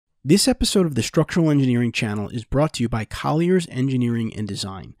This episode of the Structural Engineering Channel is brought to you by Colliers Engineering and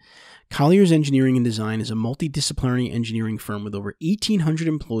Design. Colliers Engineering and Design is a multidisciplinary engineering firm with over 1,800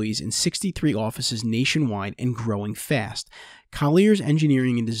 employees in 63 offices nationwide and growing fast. Colliers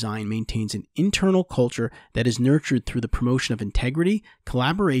Engineering and Design maintains an internal culture that is nurtured through the promotion of integrity,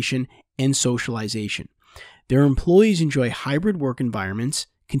 collaboration, and socialization. Their employees enjoy hybrid work environments,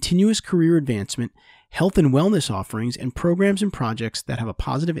 continuous career advancement, health and wellness offerings, and programs and projects that have a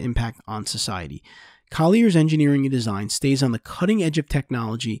positive impact on society. Colliers Engineering and Design stays on the cutting edge of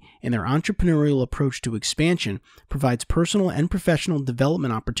technology, and their entrepreneurial approach to expansion provides personal and professional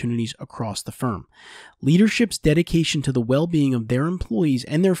development opportunities across the firm. Leadership's dedication to the well-being of their employees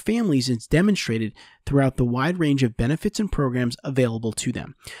and their families is demonstrated throughout the wide range of benefits and programs available to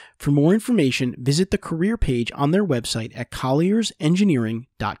them. For more information, visit the career page on their website at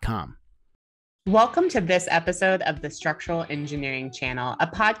colliersengineering.com. Welcome to this episode of the Structural Engineering Channel, a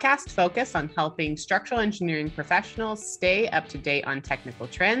podcast focused on helping structural engineering professionals stay up to date on technical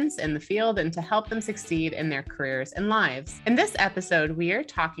trends in the field and to help them succeed in their careers and lives. In this episode, we are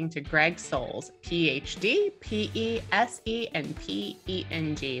talking to Greg Soles, Ph.D., P.E.S.E., and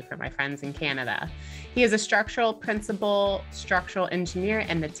P.E.N.G. for my friends in Canada. He is a structural principal, structural engineer,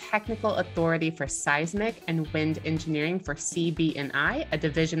 and the technical authority for Seismic and Wind Engineering for CB&I, a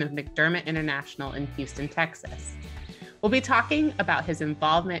division of McDermott International in Houston, Texas. We'll be talking about his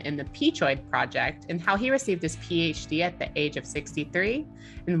involvement in the Peachoid project and how he received his Ph.D. at the age of 63,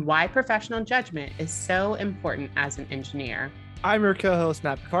 and why professional judgment is so important as an engineer. I'm your co-host,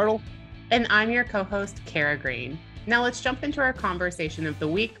 Matt Picardle. And I'm your co-host, Kara Green. Now let's jump into our conversation of the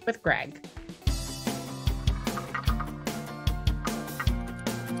week with Greg.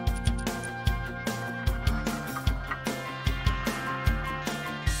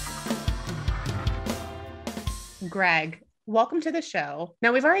 Greg, welcome to the show.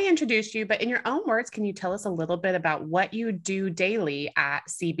 Now, we've already introduced you, but in your own words, can you tell us a little bit about what you do daily at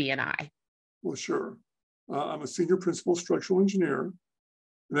CB&I? Well, sure. I'm a senior principal structural engineer,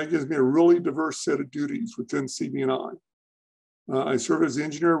 and that gives me a really diverse set of duties within CB&I. I serve as the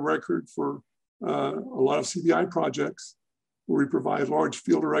engineer of record for a lot of CB&I projects, where we provide large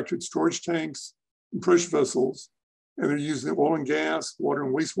field-erected storage tanks and pressure vessels, and they're used in oil and gas, water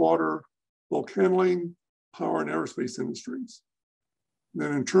and wastewater, bulk handling, power and aerospace industries. And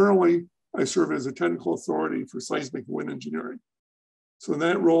then internally, I serve as a technical authority for seismic and wind engineering. So in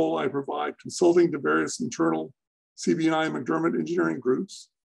that role, I provide consulting to various internal CB&I and McDermott engineering groups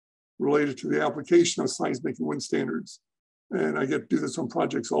related to the application of seismic and wind standards. And I get to do this on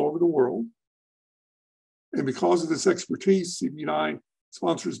projects all over the world. And because of this expertise, CB&I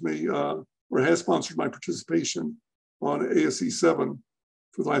sponsors me, or has sponsored my participation on ASE 7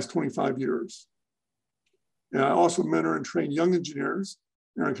 for the last 25 years. And I also mentor and train young engineers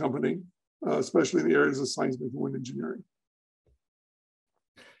in our company, especially in the areas of seismic and wind engineering.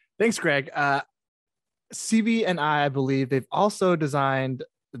 Thanks, Greg. CB&I believe they've also designed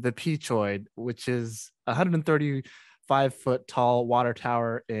the Peachoid, which is a 135-foot tall water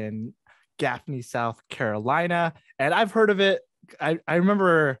tower in Gaffney, South Carolina. And I've heard of it. I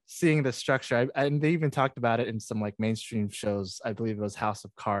remember seeing the structure, and they even talked about it in some like mainstream shows. I believe it was House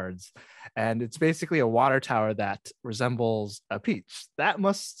of Cards, and it's basically a water tower that resembles a peach. That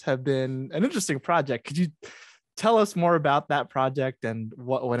must have been an interesting project. Could you tell us more about that project and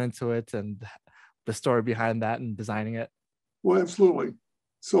what went into it and the story behind that and designing it? Well, absolutely.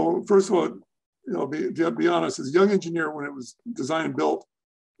 So first of all, to be honest, as a young engineer, when it was designed and built,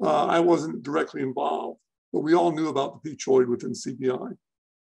 I wasn't directly involved. But we all knew about the Peachoid within CB&I.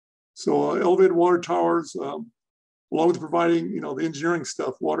 So elevated water towers, along with providing, the engineering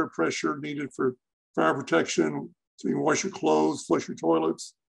stuff, water pressure needed for fire protection, so you can wash your clothes, flush your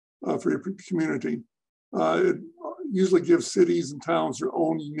toilets for your community. It usually gives cities and towns their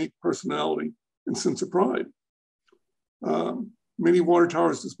own unique personality and sense of pride. Many water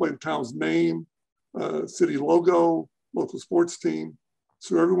towers display the town's name, city logo, local sports team,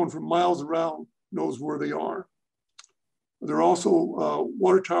 so everyone from miles around knows where they are. There are also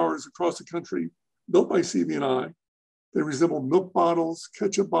water towers across the country built by CB&I. They resemble milk bottles,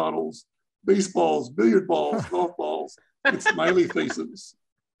 ketchup bottles, baseballs, billiard balls, golf balls, and smiley faces.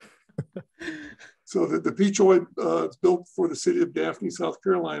 So the Peachoid is built for the city of Gaffney, South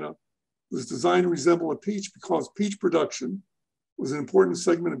Carolina. It was designed to resemble a peach because peach production was an important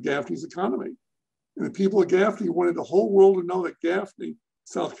segment of Gaffney's economy. And the people of Gaffney wanted the whole world to know that Gaffney,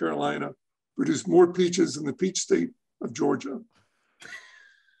 South Carolina, produced more peaches than the peach state of Georgia.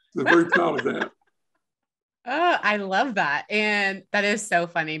 They're very proud of that. Oh, I love that. And that is so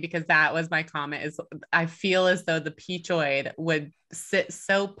funny because that was my comment is I feel as though the Peachoid would sit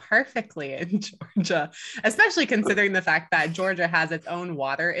so perfectly in Georgia, especially considering the fact that Georgia has its own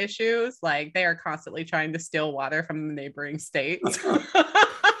water issues. Like they are constantly trying to steal water from the neighboring states.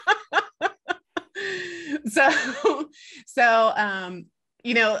 so, so,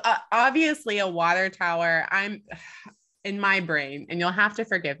 obviously a water tower, I'm in my brain, and you'll have to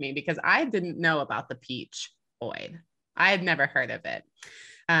forgive me because I didn't know about the Peachoid. I had never heard of it.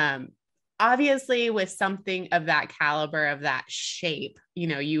 Um, Obviously, with something of that caliber, of that shape,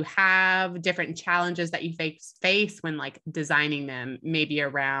 you have different challenges that you face when like designing them, maybe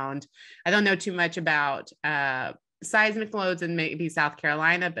around, I don't know too much about seismic loads in maybe South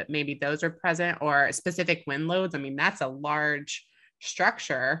Carolina, but maybe those are present, or specific wind loads. I mean, that's a large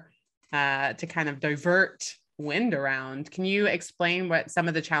structure to kind of divert wind around. Can you explain what some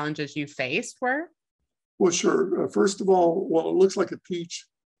of the challenges you faced were? Well, sure. First of all, while it looks like a peach,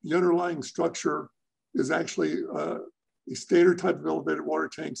 the underlying structure is actually a standard type of elevated water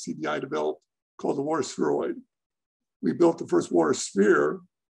tank CB&I developed called the water spheroid. We built the first water sphere,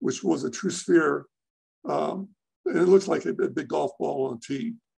 which was a true sphere, and it looks like a big golf ball on a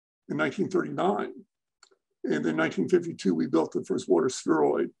tee in 1939. And in 1952, we built the first water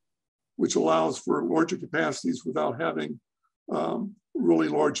spheroid, which allows for larger capacities without having really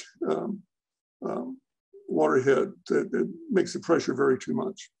large waterhead that makes the pressure vary too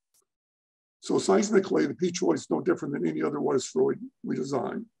much. So seismically, the Peachoid is no different than any other water spheroid we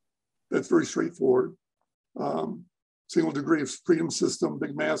design. That's very straightforward. Single degree of freedom system,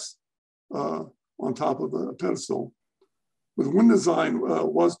 big mass on top of a pedestal. But wind design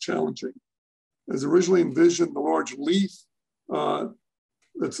was challenging. As originally envisioned, the large leaf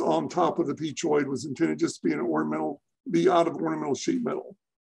that's on top of the Peachoid was intended just to be out of ornamental sheet metal.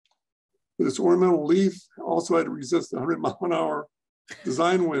 But this ornamental leaf also had to resist the 100-mile-an-hour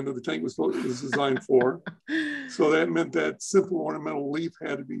design wind that the tank was designed for. So that meant that simple ornamental leaf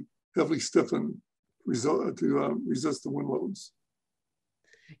had to be heavily stiffened to resist the wind loads.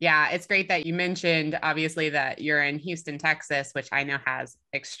 Yeah, it's great that you mentioned, obviously, that you're in Houston, Texas, which I know has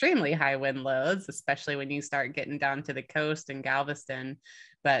extremely high wind loads, especially when you start getting down to the coast in Galveston.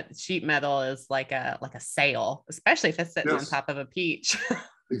 But sheet metal is like a sail, especially if it's sitting on top of a peach.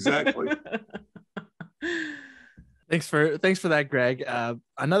 Exactly. Thanks for that, Greg.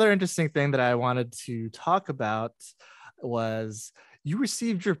 Another interesting thing that I wanted to talk about was you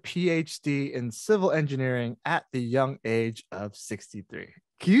received your Ph.D. in civil engineering at the young age of 63.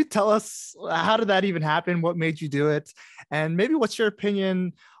 Can you tell us how did that even happen? What made you do it? And maybe what's your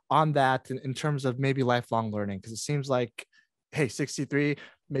opinion on that in terms of maybe lifelong learning? Because it seems like, hey, 63,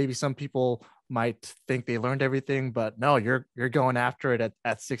 maybe some people might think they learned everything, but no, you're going after it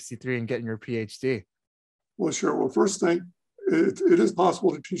at 63 and getting your PhD. Well, sure. Well, first thing, it is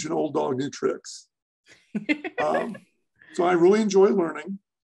possible to teach an old dog new tricks. So I really enjoy learning.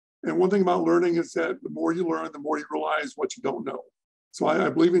 And one thing about learning is that the more you learn, the more you realize what you don't know. So I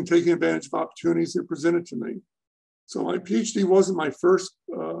believe in taking advantage of opportunities that are presented to me. So my PhD wasn't my first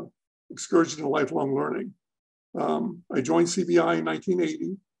excursion to lifelong learning. I joined CB&I in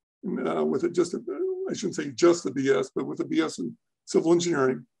 1980 with I shouldn't say just a BS, but with a BS in civil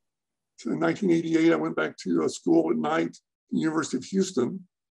engineering. So in 1988, I went back to school at night at the University of Houston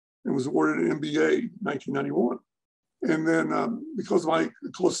and was awarded an MBA in 1991. And then because of my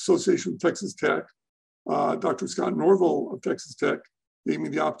close association with Texas Tech, Dr. Scott Norville of Texas Tech gave me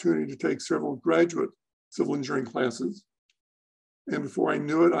the opportunity to take several graduate civil engineering classes. And before I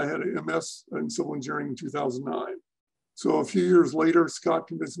knew it, I had an MS in civil engineering in 2009. So a few years later, Scott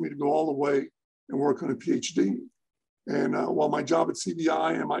convinced me to go all the way and work on a PhD. And while my job at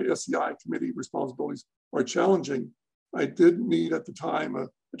CB&I and my SEI committee responsibilities are challenging, I did need at the time a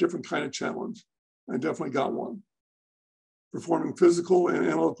different kind of challenge. I definitely got one. Performing physical and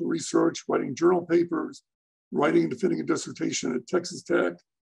analytical research, writing journal papers, writing and defending a dissertation at Texas Tech,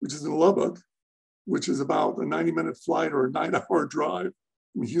 which is in Lubbock, which is about a 90-minute flight or a 9-hour drive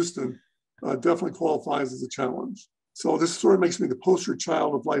from Houston, definitely qualifies as a challenge. So this sort of makes me the poster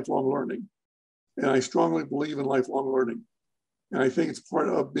child of lifelong learning. And I strongly believe in lifelong learning. And I think it's part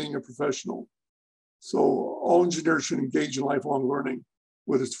of being a professional. So all engineers should engage in lifelong learning,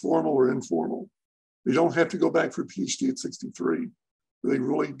 whether it's formal or informal. They don't have to go back for a PhD at 63, but they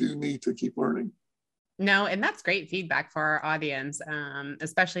really do need to keep learning. No, and that's great feedback for our audience,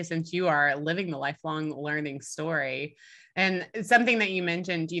 especially since you are living the lifelong learning story. And something that you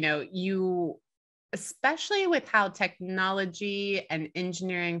mentioned, you especially with how technology and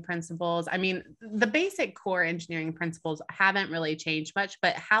engineering principles, I mean, the basic core engineering principles haven't really changed much,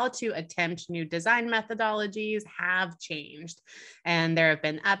 but how to attempt new design methodologies have changed. And there have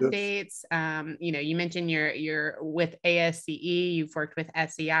been updates. You know, you mentioned you're with ASCE, you've worked with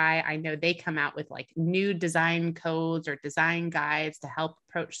SEI. I know they come out with like new design codes or design guides to help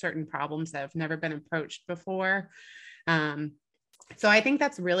approach certain problems that have never been approached before. So I think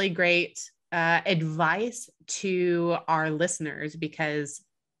that's really great advice to our listeners, because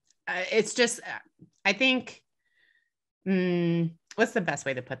it's just, I think, what's the best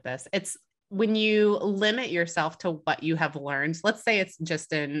way to put this? It's when you limit yourself to what you have learned, let's say it's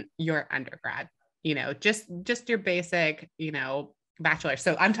just in your undergrad, you know, just your basic, you know, bachelor.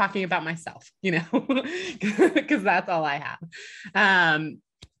 So I'm talking about myself, you know, because that's all I have.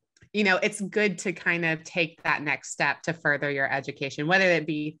 You know, it's good to kind of take that next step to further your education, whether it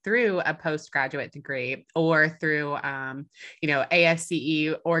be through a postgraduate degree or through, you know,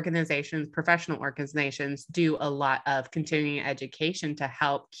 ASCE organizations, professional organizations do a lot of continuing education to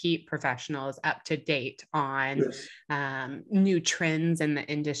help keep professionals up to date on new trends in the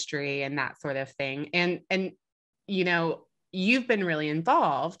industry and that sort of thing. And, you know, you've been really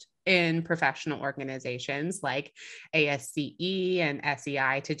involved in professional organizations like ASCE and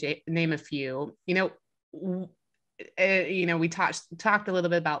SEI, to name a few. You know, we talked a little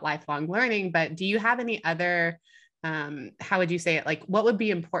bit about lifelong learning, but do you have any other, how would you say it? Like, what would be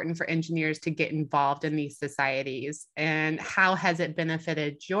important for engineers to get involved in these societies, and how has it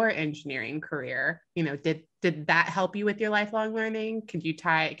benefited your engineering career? You know, did that help you with your lifelong learning? Could you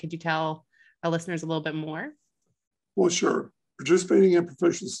tell our listeners a little bit more? Well, sure. Participating in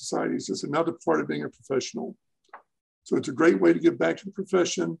professional societies is another part of being a professional. So it's a great way to give back to the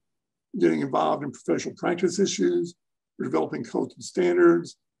profession, getting involved in professional practice issues, or developing codes and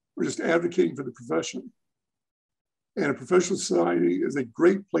standards, or just advocating for the profession. And a professional society is a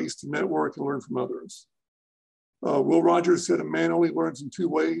great place to network and learn from others. Will Rogers said a man only learns in two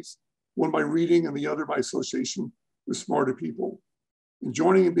ways, one by reading and the other by association with smarter people. And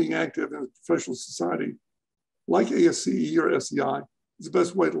joining and being active in a professional society like ASCE or SEI is the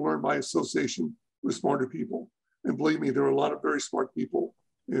best way to learn by association with smarter people. And believe me, there are a lot of very smart people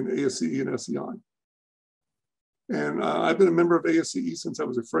in ASCE and SEI. And I've been a member of ASCE since I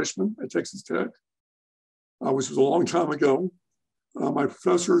was a freshman at Texas Tech, which was a long time ago. My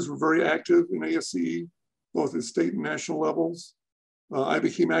professors were very active in ASCE, both at state and national levels. I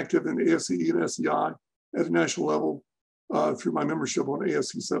became active in ASCE and SEI at the national level through my membership on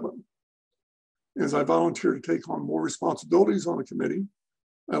ASC 7. As I volunteered to take on more responsibilities on the committee,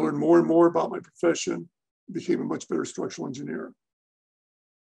 I learned more and more about my profession and became a much better structural engineer.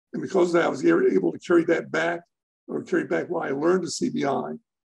 And because of that, I was able to carry back what I learned at CB&I,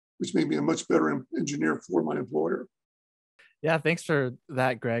 which made me a much better engineer for my employer. Yeah, thanks for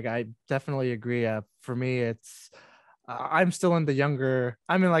that, Greg. I definitely agree. For me, it's I'm still in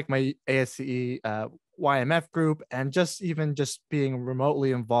I'm in like my ASCE YMF group, and just being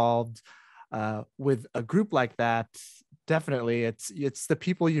remotely involved with a group like that, definitely it's the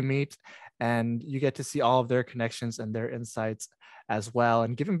people you meet, and you get to see all of their connections and their insights as well,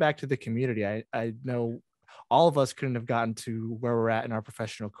 and giving back to the community. I know all of us couldn't have gotten to where we're at in our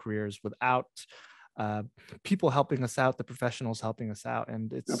professional careers without people helping us out, the professionals helping us out,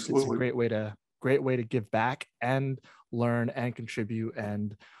 and it's a great way to give back and learn and contribute.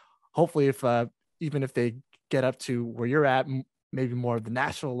 And hopefully, if even if they get up to where you're at, maybe more of the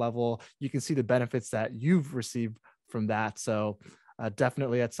national level, you can see the benefits that you've received from that. So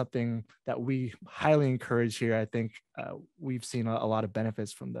definitely that's something that we highly encourage here. I think we've seen a lot of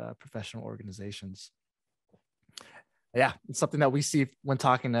benefits from the professional organizations. Yeah, it's something that we see when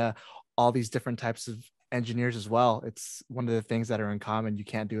talking to all these different types of engineers as well. It's one of the things that are in common. You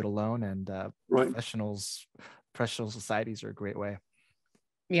can't do it alone, and professional societies are a great way.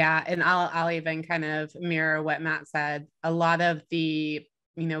 Yeah. And I'll even kind of mirror what Matt said. A lot of the,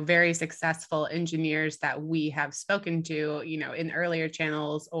 you know, very successful engineers that we have spoken to, you know, in earlier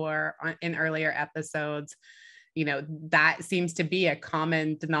channels or in earlier episodes, you know, that seems to be a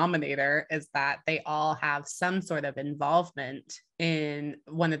common denominator, is that they all have some sort of involvement in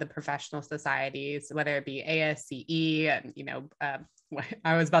one of the professional societies, whether it be ASCE, and, you know,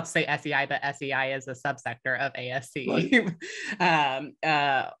 I was about to say SEI, but SEI is a subsector of ASCE.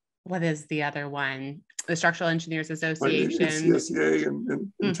 Right. What is the other one? The Structural Engineers Association. It's CSEA,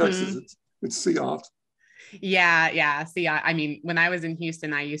 and in Texas, it's CEOT. Yeah. CEOT. I mean, when I was in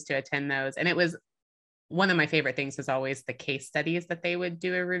Houston, I used to attend those, and it was one of my favorite things was always the case studies that they would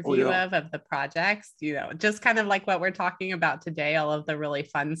do a review of the projects, you know, just kind of like what we're talking about today, all of the really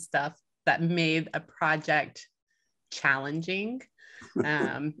fun stuff that made a project challenging.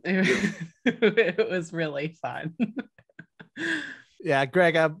 It was really fun. Yeah,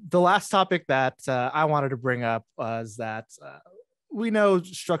 Greg, the last topic that I wanted to bring up was that we know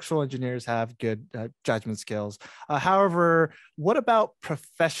structural engineers have good judgment skills. However, what about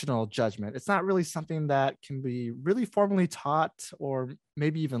professional judgment? It's not really something that can be really formally taught or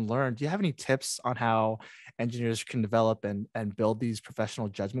maybe even learned. Do you have any tips on how engineers can develop and build these professional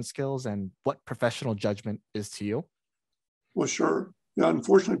judgment skills, and what professional judgment is to you? Well, sure. Yeah,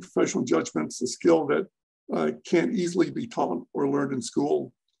 unfortunately, professional judgment is a skill that can't easily be taught or learned in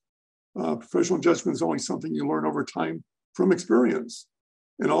school. Professional judgment is only something you learn over time from experience,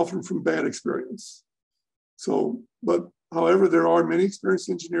 and often from bad experience. So, but however, there are many experienced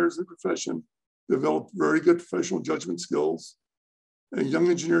engineers in the profession develop very good professional judgment skills, and young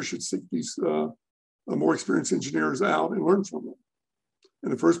engineers should seek these more experienced engineers out and learn from them.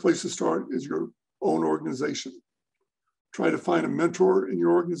 And the first place to start is your own organization. Try to find a mentor in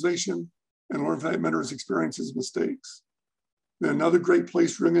your organization and learn from that mentor's experiences and mistakes. Then another great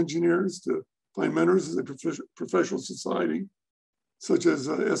place for young engineers to find mentors is a professional society, such as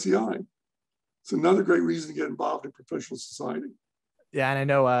SEI. It's another great reason to get involved in professional society. Yeah, and I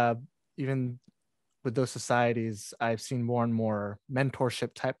know even with those societies, I've seen more and more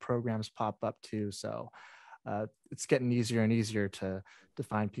mentorship type programs pop up too. So it's getting easier and easier to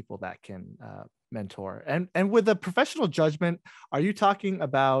find people that can mentor. And with the professional judgment, are you talking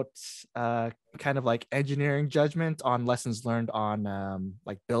about kind of like engineering judgment on lessons learned on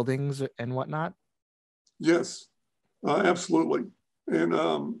like buildings and whatnot? Yes, absolutely.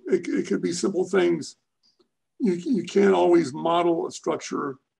 And it could be simple things. You can't always model a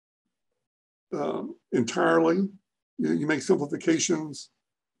structure entirely. You make simplifications.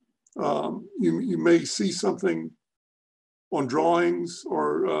 You may see something on drawings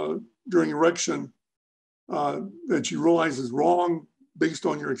or during erection that you realize is wrong based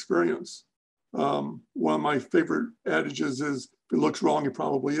on your experience. One of my favorite adages is, if it looks wrong, it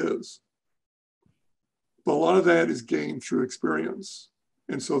probably is. But a lot of that is gained through experience.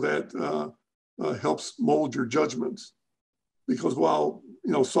 And so that helps mold your judgment. Because while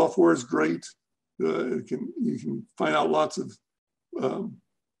software is great, you can find out lots of,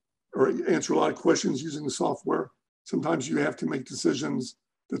 or answer a lot of questions using the software. Sometimes you have to make decisions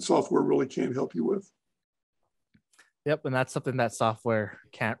that software really can't help you with. Yep, and that's something that software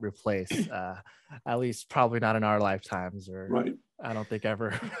can't replace, at least probably not in our lifetimes, or right. I don't think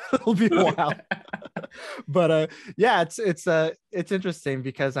ever. It'll be a while. But yeah, it's interesting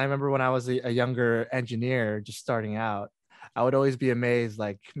because I remember when I was a younger engineer just starting out, I would always be amazed,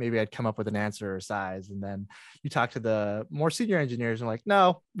 like maybe I'd come up with an answer or size, and then you talk to the more senior engineers and like,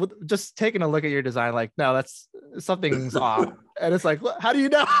 no, just taking a look at your design, like, no, that's something's off. And it's like, how do you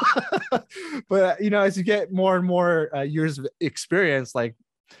know? But as you get more and more years of experience, like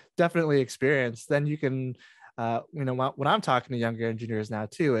definitely experience, then you can when I'm talking to younger engineers now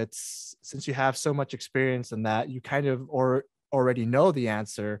too, it's since you have so much experience in that, you kind of already know the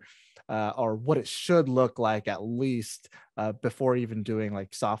answer or what it should look like, at least before even doing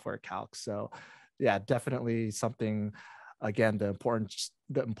like software calcs. So yeah, definitely something, again, the importance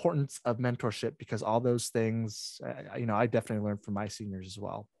of mentorship, because all those things, I definitely learned from my seniors as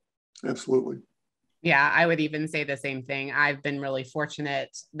well. Absolutely. Yeah, I would even say the same thing. I've been really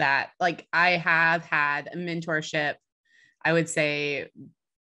fortunate that like I have had a mentorship, I would say,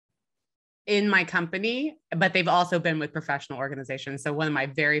 in my company, but they've also been with professional organizations. So one of my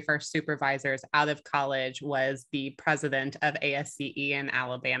very first supervisors out of college was the president of ASCE in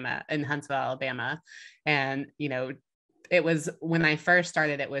Huntsville, Alabama. And, it was, when I first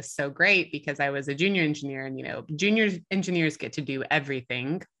started, it was so great because I was a junior engineer, and, junior engineers get to do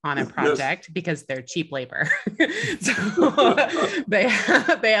everything on a project. Yes. Because they're cheap labor. So they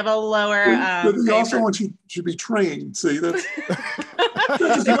have a lower. But they also want you to be trained. See, that's.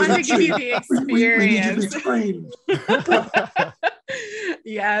 They want to give you the experience. We need you to be trained.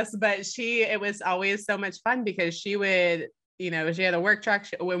 Yes, but it was always so much fun because she would, she had a work truck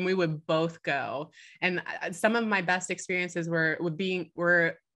when we would both go. And some of my best experiences would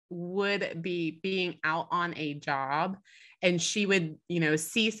be being out on a job, and she would,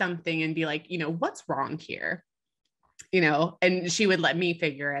 see something and be like, what's wrong here? And she would let me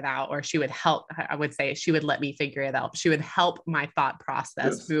figure it out, or she would help. I would say she would let me figure it out. She would help my thought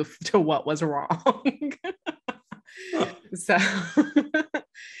process move to what was wrong.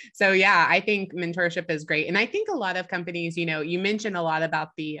 So yeah, I think mentorship is great. And I think a lot of companies, you mentioned a lot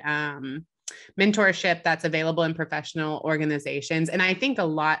about the mentorship that's available in professional organizations. And I think a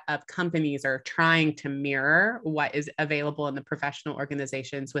lot of companies are trying to mirror what is available in the professional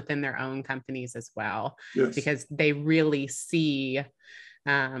organizations within their own companies as well, Yes. because they really see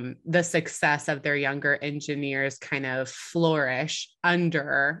the success of their younger engineers kind of flourish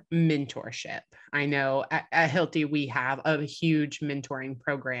under mentorship. I know at Hilti, we have a huge mentoring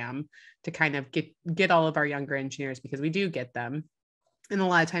program to kind of get all of our younger engineers, because we do get them. And a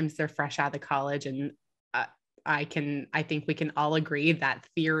lot of times they're fresh out of college, and I think we can all agree that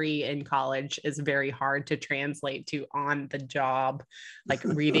theory in college is very hard to translate to on the job, like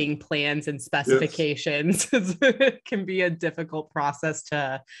reading plans and specifications. Yes. It can be a difficult process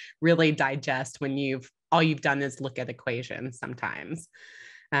to really digest when all you've done is look at equations sometimes.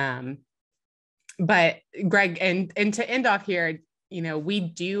 But Greg, and to end off here, we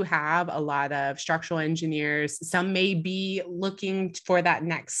do have a lot of structural engineers. Some may be looking for that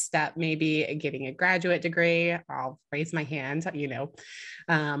next step, maybe getting a graduate degree. I'll raise my hand,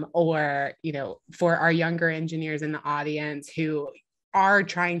 or, for our younger engineers in the audience who are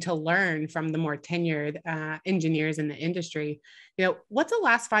trying to learn from the more tenured engineers in the industry, what's the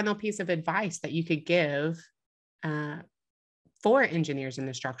last final piece of advice that you could give for engineers in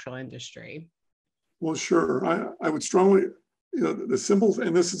the structural industry? Well, sure. I would strongly, the simple,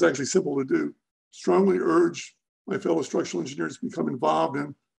 and this is actually simple to do, strongly urge my fellow structural engineers to become involved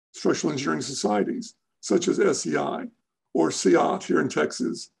in structural engineering societies, such as SEI or SEAT here in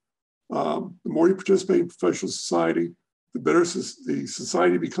Texas. The more you participate in professional society, the better the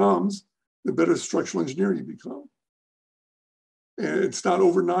society becomes, the better structural engineer you become. And it's not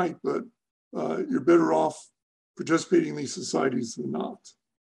overnight, but you're better off participating in these societies than not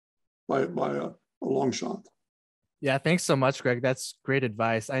by a long shot. Yeah, thanks so much, Greg. That's great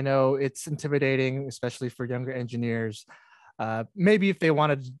advice. I know it's intimidating, especially for younger engineers. Maybe if they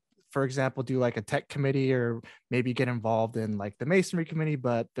wanted to, for example, do like a tech committee or maybe get involved in like the masonry committee,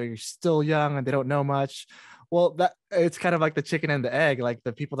 but they're still young and they don't know much. Well, it's kind of like the chicken and the egg. Like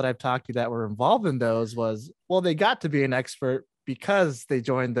the people that I've talked to that were involved in those they got to be an expert because they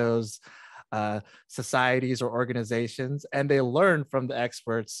joined those societies or organizations, and they learned from the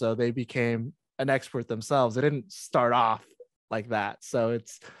experts. So they became an expert themselves. They didn't start off like that. So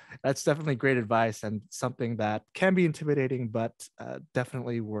that's definitely great advice and something that can be intimidating, but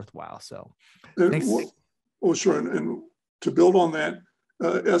definitely worthwhile. So thanks. Well, sure. And to build on that,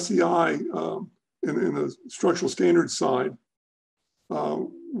 SEI in the structural standards side,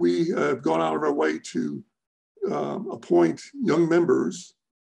 we have gone out of our way to appoint young members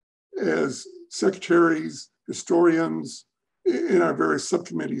as secretaries, historians in our various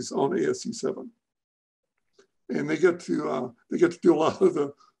subcommittees on ASC 7. And they get to do a lot of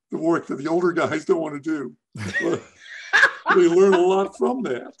the work that the older guys don't want to do. But they learn a lot from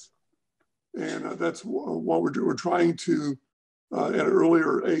that. And that's what we're trying to, at an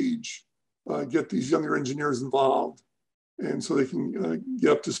earlier age, get these younger engineers involved, and so they can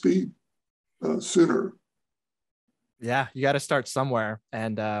get up to speed sooner. Yeah, you got to start somewhere.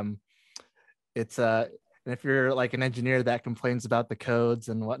 And and if you're like an engineer that complains about the codes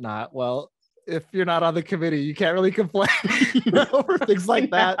and whatnot, well, if you're not on the committee, you can't really complain over things like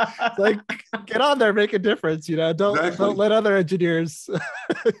that. It's like, get on there, make a difference. Don't let other engineers.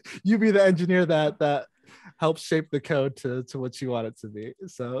 You be the engineer that helps shape the code to what you want it to be.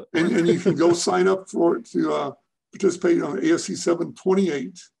 So, and you can go sign up to participate on ASC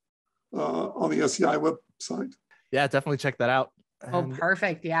 728 on the SEI website. Yeah, definitely check that out. Oh,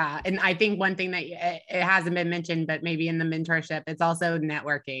 perfect. Yeah. And I think one thing that it hasn't been mentioned, but maybe in the mentorship, it's also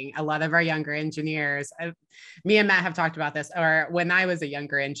networking. A lot of our younger engineers, me and Matt have talked about this, or when I was a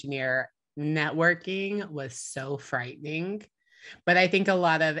younger engineer, networking was so frightening. But I think a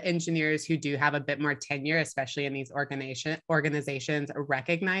lot of engineers who do have a bit more tenure, especially in these organizations,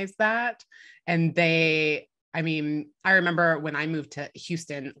 recognize that. And I remember when I moved to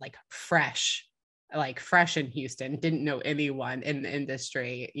Houston, fresh in Houston, didn't know anyone in the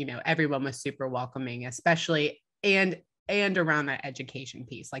industry. Everyone was super welcoming, especially and around that education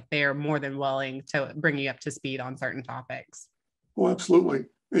piece. Like, they are more than willing to bring you up to speed on certain topics. Oh, absolutely.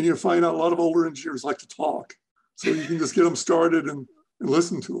 And you find out a lot of older engineers like to talk, so you can just get them started and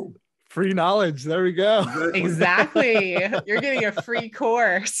listen to them. Free knowledge. There we go. Exactly. You're getting a free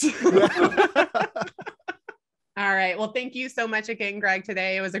course. All right. Well, thank you so much again, Greg,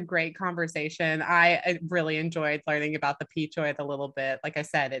 today. It was a great conversation. I really enjoyed learning about the Peachoid a little bit. Like I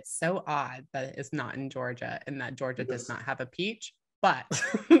said, it's so odd that it's not in Georgia and that Georgia does not have a peach. but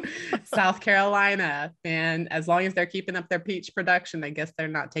South Carolina, and as long as they're keeping up their peach production, I guess they're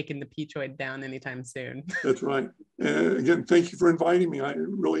not taking the Peachoid down anytime soon. That's right. And again, thank you for inviting me. I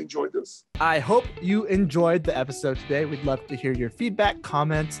really enjoyed this. I hope you enjoyed the episode today. We'd love to hear your feedback,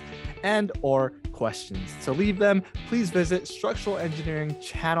 comments, and or questions. To leave them, please visit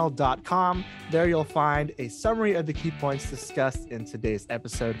structuralengineeringchannel.com. There you'll find a summary of the key points discussed in today's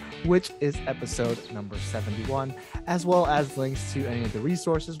episode, which is episode number 71, as well as links to any of the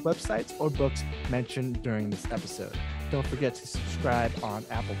resources, websites, or books mentioned during this episode. Don't forget to subscribe on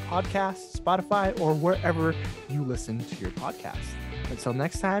Apple Podcasts, Spotify, or wherever you listen to your podcasts. Until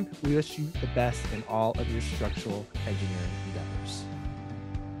next time, we wish you the best in all of your structural engineering endeavors.